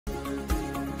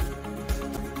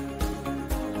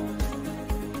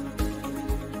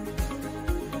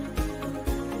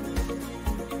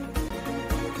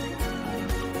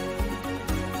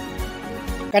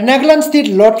Nagaland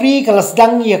State Lottery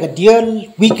sdang ya deal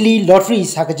weekly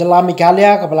lotteries ha jylla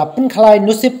Meghalaya bala Khalai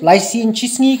nusip laisin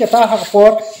chisngi kata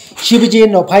Khubor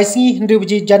shibaje no phaisi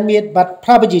hindribaje janmit bat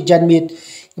phrabaje janmit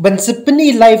ban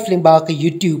sipni live lingba ke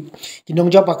YouTube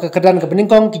kinong job ka kadan ka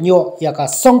beningkong kinyo ya ka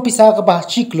song pisa ka bah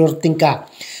Klur Tyngka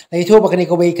lai tho bakani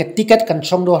ko wei ka ticket kan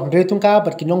song do hndre tungka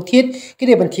bat kinong thiet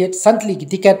kide ban thiet santli ki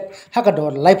ticket ha ka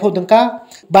do live ho tungka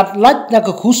bat lat na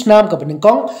ka khusnam ka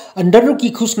beningkong andaru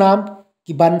ki khusnam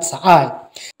Kiban saai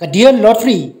ka deal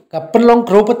lottery ka penlong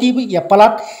kropati ya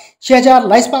palat siaja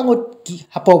laispangut ki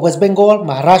hapoh West Bengal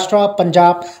Maharashtra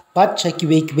Punjab bat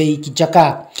chakiwe ki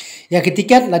jaka ya ki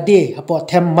ticket la de hapoh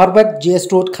them marbet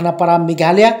JS road khanapara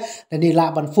Meghalaya lani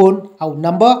la ban phone au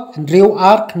number handreu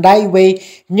ar khandai we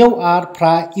nyau ar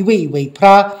pra iwe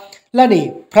pra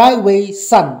lani pra iwe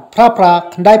san pra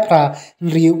khandai pra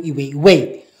handreu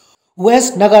iwe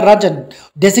West Nagar Rajan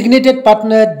Designated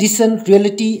Partner Decent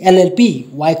Reality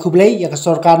LLP Y Khubor ya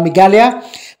Sarkar Meghalaya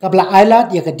kabla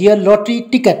ailat ya deal lottery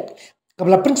ticket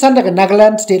kabla pengsan da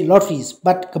Nagaland State Lotteries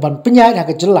but kaban penyai ha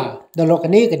jylla da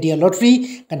lokane deal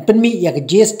lottery kan penmi ya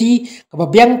GST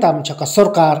kababyang tam cha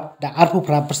Sarkar da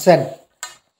 8%.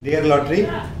 Dear lottery,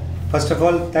 first of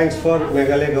all thanks for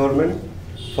Meghalaya government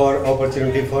for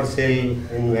opportunity for sale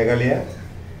in Meghalaya.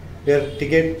 Your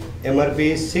ticket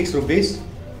MRP is 6 rupees.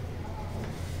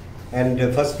 And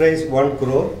first prize 1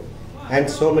 crore and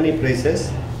so many prizes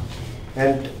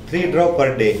and 3 draw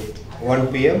per day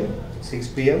 1 PM, 6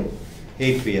 PM,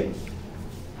 8 PM.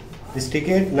 This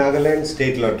ticket Nagaland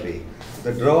State Lottery.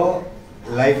 The draw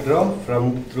live draw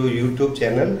from through YouTube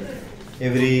channel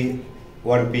every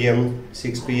 1 PM,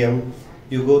 6 PM.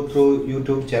 You go through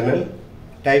YouTube channel,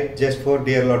 type just for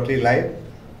Dear Lottery live,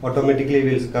 automatically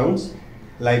will comes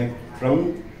live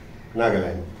from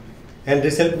Nagaland and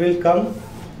result will come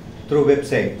through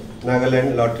website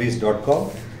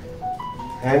nagalandlotteries.com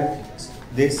and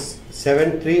this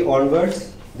 7/3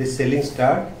 onwards this selling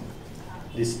start.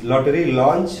 This lottery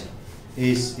launch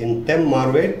is in Tem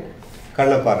Marwet,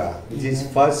 Karnapara, which is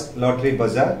first lottery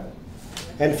bazaar,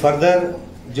 and further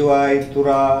Juai,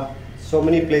 Tura, so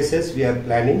many places we are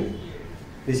planning.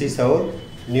 This is our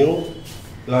new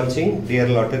launching Dear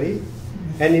Lottery,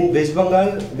 and in West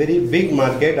Bengal very big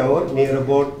market our near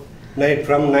about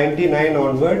from 99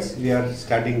 onwards we are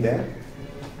starting there,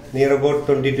 near about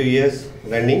 22 years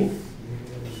running.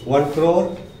 1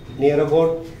 crore, near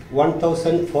about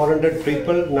 1,400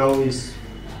 people now is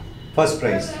first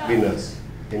prize winners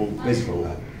in West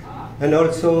Bengal, and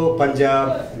also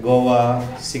Punjab, Goa,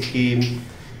 Sikkim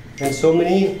and so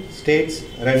many states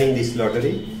running this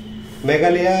lottery.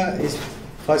 Meghalaya is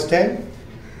first time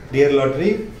Dear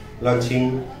Lottery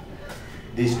launching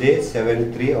this day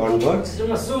 7/3 onwards.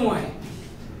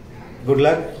 Good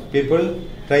luck people,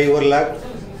 try your luck.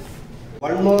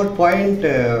 One more point,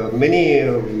 many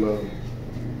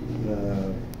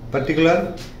particular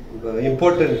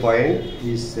important point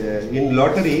is in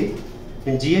lottery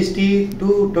in GST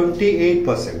to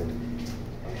 28%.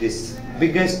 This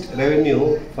biggest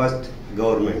revenue first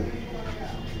government.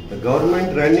 The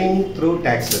government running through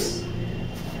taxes.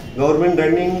 Government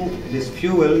running this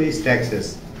fuel is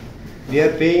taxes. We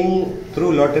are paying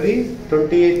through lottery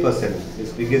 28% is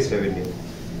biggest revenue.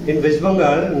 In West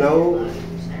Bengal now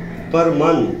per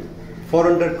month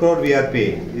 400 crore we are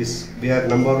paying. We are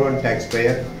 #1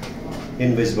 taxpayer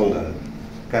in West Bengal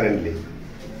currently.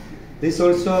 This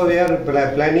also we are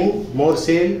planning more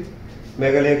sale.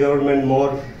 Meghalaya government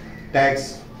more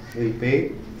tax will pay.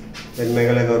 Then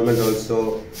Meghalaya government also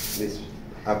this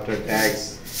after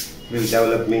tax will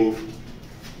developing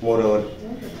more our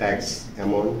tax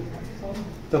amount.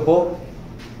 The hope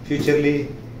futurely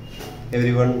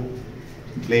everyone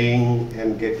playing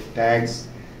and get tax.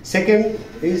 Second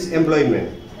is employment.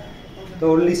 The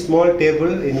only small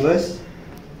table invest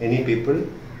any people,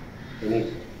 any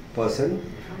person,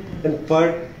 and per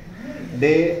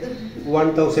day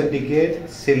 1,000 ticket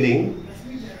selling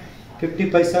 50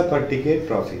 paisa per ticket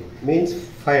profit means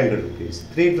 500 rupees.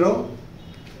 3 draw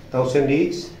 1,000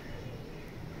 each,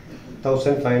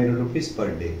 1,500 rupees per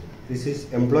day. This is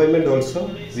employment also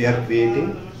we are creating.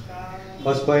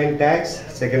 First point tax,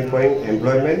 second point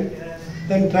employment.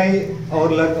 Then try our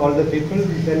luck, all the people,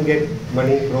 then get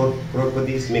money,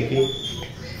 crorepati is making.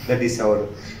 That is our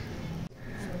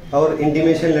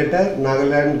intimation letter,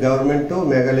 Nagaland government to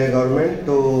Meghalaya government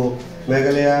to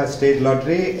Meghalaya State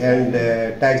Lottery and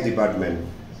Tax Department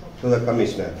to the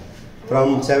Commissioner.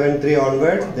 From 7/3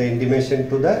 onward, the intimation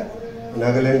to the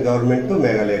Nagaland government to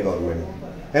Meghalaya government.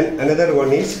 And another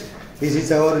one is, this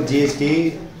is our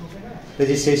GST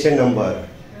registration number.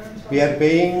 We are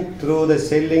paying through the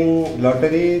selling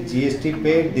lottery, GST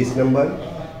paid this number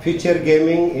Future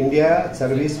Gaming India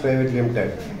Service Private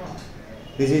Limited.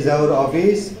 This is our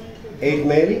office, 8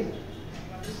 Mile.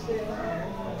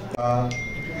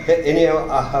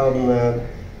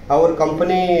 Our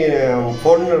company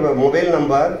mobile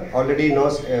number already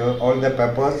knows all the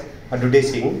purpose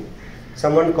advertising.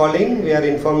 Someone calling, we are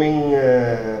informing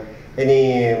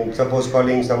suppose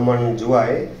calling someone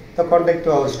Juai, the contact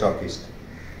to our stockist.